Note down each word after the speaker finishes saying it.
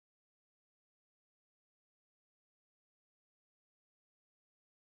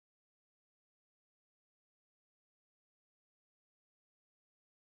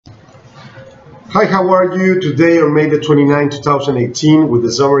Hi, how are you? Today on May the 29th, 2018, with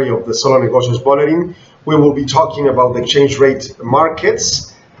the summary of the Solo Negocios Bulletin, we will be talking about the exchange rate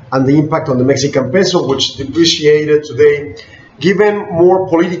markets and the impact on the Mexican peso, which depreciated today, given more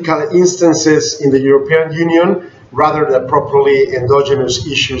political instances in the European Union rather than properly endogenous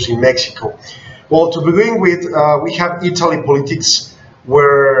issues in Mexico. Well, to begin with, we have Italy politics,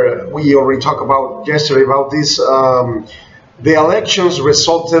 where we already talked about yesterday about this. The elections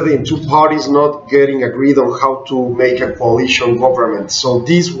resulted in two parties not getting agreed on how to make a coalition government. So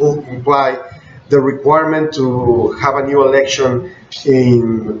this will imply the requirement to have a new election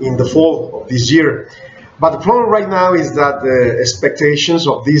in the fall of this year. But the problem right now is that the expectations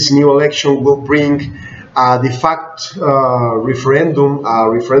of this new election will bring a de facto referendum,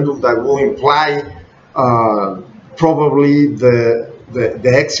 a referendum that will imply probably the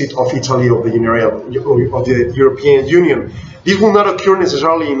exit of Italy of the European Union. This will not occur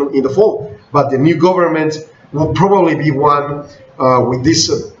necessarily in the fall, but the new government will probably be one with this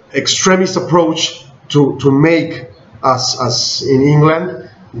extremist approach to make us, as in England,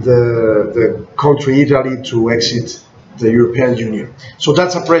 the country Italy to exit the European Union. So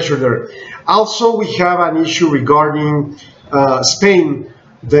that's a pressure there. Also, we have an issue regarding Spain.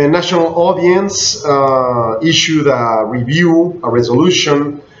 The National Audience issued a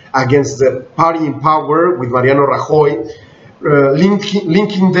resolution against the party in power with Mariano Rajoy,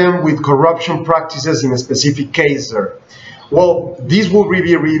 linking them with corruption practices in a specific case there. Well, this will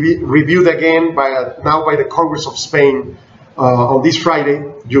be reviewed again by the Congress of Spain on this Friday,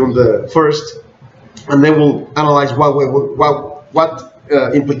 June the 1st, and then we'll analyze what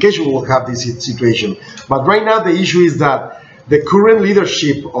implication will have this situation. But right now the issue is that the current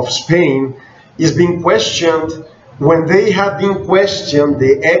leadership of Spain is being questioned when they have been questioned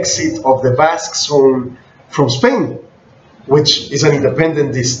the exit of the Basque zone from Spain, which is an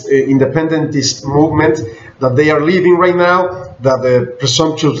independentist movement that they are leaving right now, that the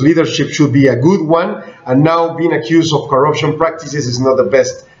presumptuous leadership should be a good one, and now being accused of corruption practices is not the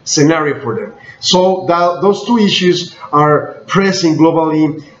best scenario for them. So those two issues are pressing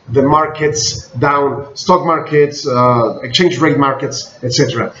globally the markets down, stock markets, exchange rate markets,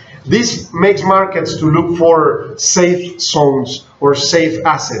 etc. This makes markets to look for safe zones or safe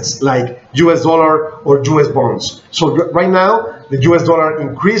assets like US dollar or US bonds. So right now, the US dollar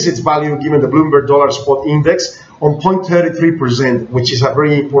increased its value given the Bloomberg Dollar Spot Index on 0.33%, which is a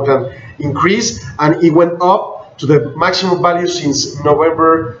very important increase, and it went up to the maximum value since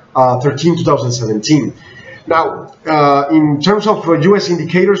November 13, 2017. Now, in terms of US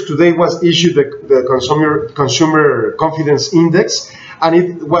indicators, today was issued the Consumer Confidence Index, and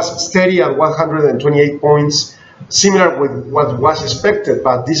it was steady at 128 points, similar with what was expected,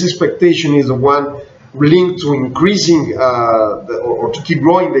 but this expectation is the one linked to increasing or to keep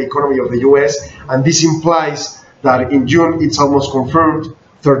growing the economy of the US, and this implies that in June, it's almost confirmed,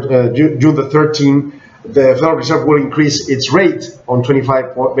 June the 13th, the Federal Reserve will increase its rate on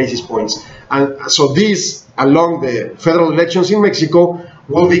 25 basis points. And so this, along the federal elections in Mexico,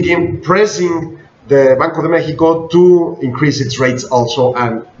 will begin pressing the Banco de Mexico to increase its rates also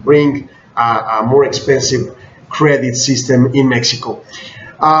and bring a more expensive credit system in Mexico.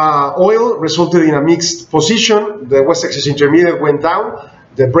 Oil resulted in a mixed position. The West Texas Intermediate went down,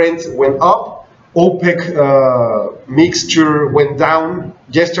 the Brent went up, OPEC mixture went down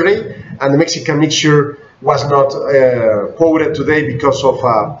yesterday, and the Mexican mixture was not quoted today because of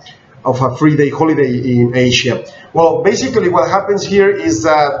a three-day holiday in Asia. Well, basically what happens here is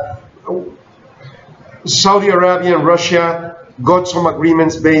that Saudi Arabia and Russia got some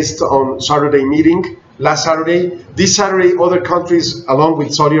agreements based on Saturday meeting, last Saturday. This Saturday, other countries, along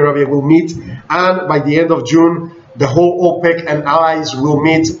with Saudi Arabia, will meet, and by the end of June, the whole OPEC and allies will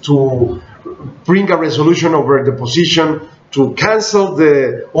meet to bring a resolution over the position to cancel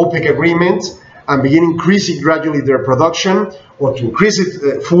the OPEC agreement and begin increasing gradually their production, or to increase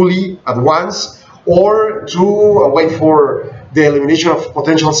it fully at once, or to wait for the elimination of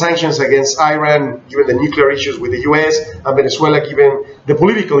potential sanctions against Iran, given the nuclear issues with the US, and Venezuela, given the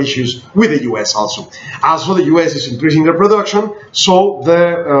political issues with the US also. Also, the US is increasing their production, so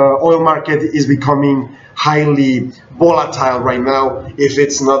the oil market is becoming highly volatile right now, if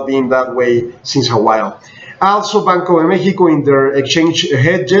it's not been that way since a while. Also, Banco de Mexico, in their exchange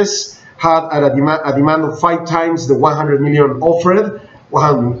hedges, had a demand of 5 times the 100 million offered,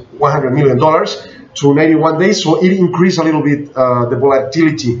 $100 million to 91 days, so it increased a little bit the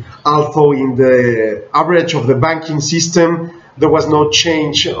volatility. Although in the average of the banking system, there was no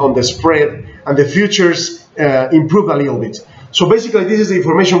change on the spread, and the futures improved a little bit. So basically, this is the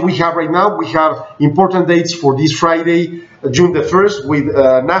information we have right now. We have important dates for this Friday, June the 1st, with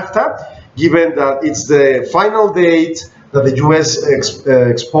NAFTA, given that it's the final date that the U.S.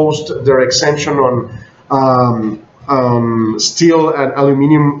 exposed their exemption on steel and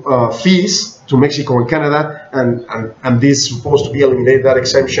aluminum fees to Mexico and Canada, and this is supposed to be eliminated, that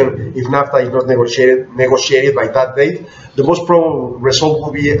exemption, if NAFTA is not negotiated by that date. The most probable result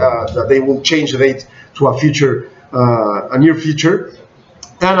will be that they will change the date to a near future.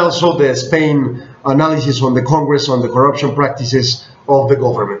 And also the Spain analysis on the Congress on the corruption practices of the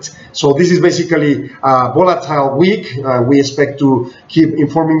government. So this is basically a volatile week. We expect to keep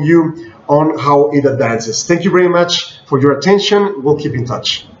informing you on how it advances. Thank you very much for your attention. We'll keep in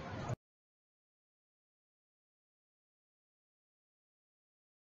touch.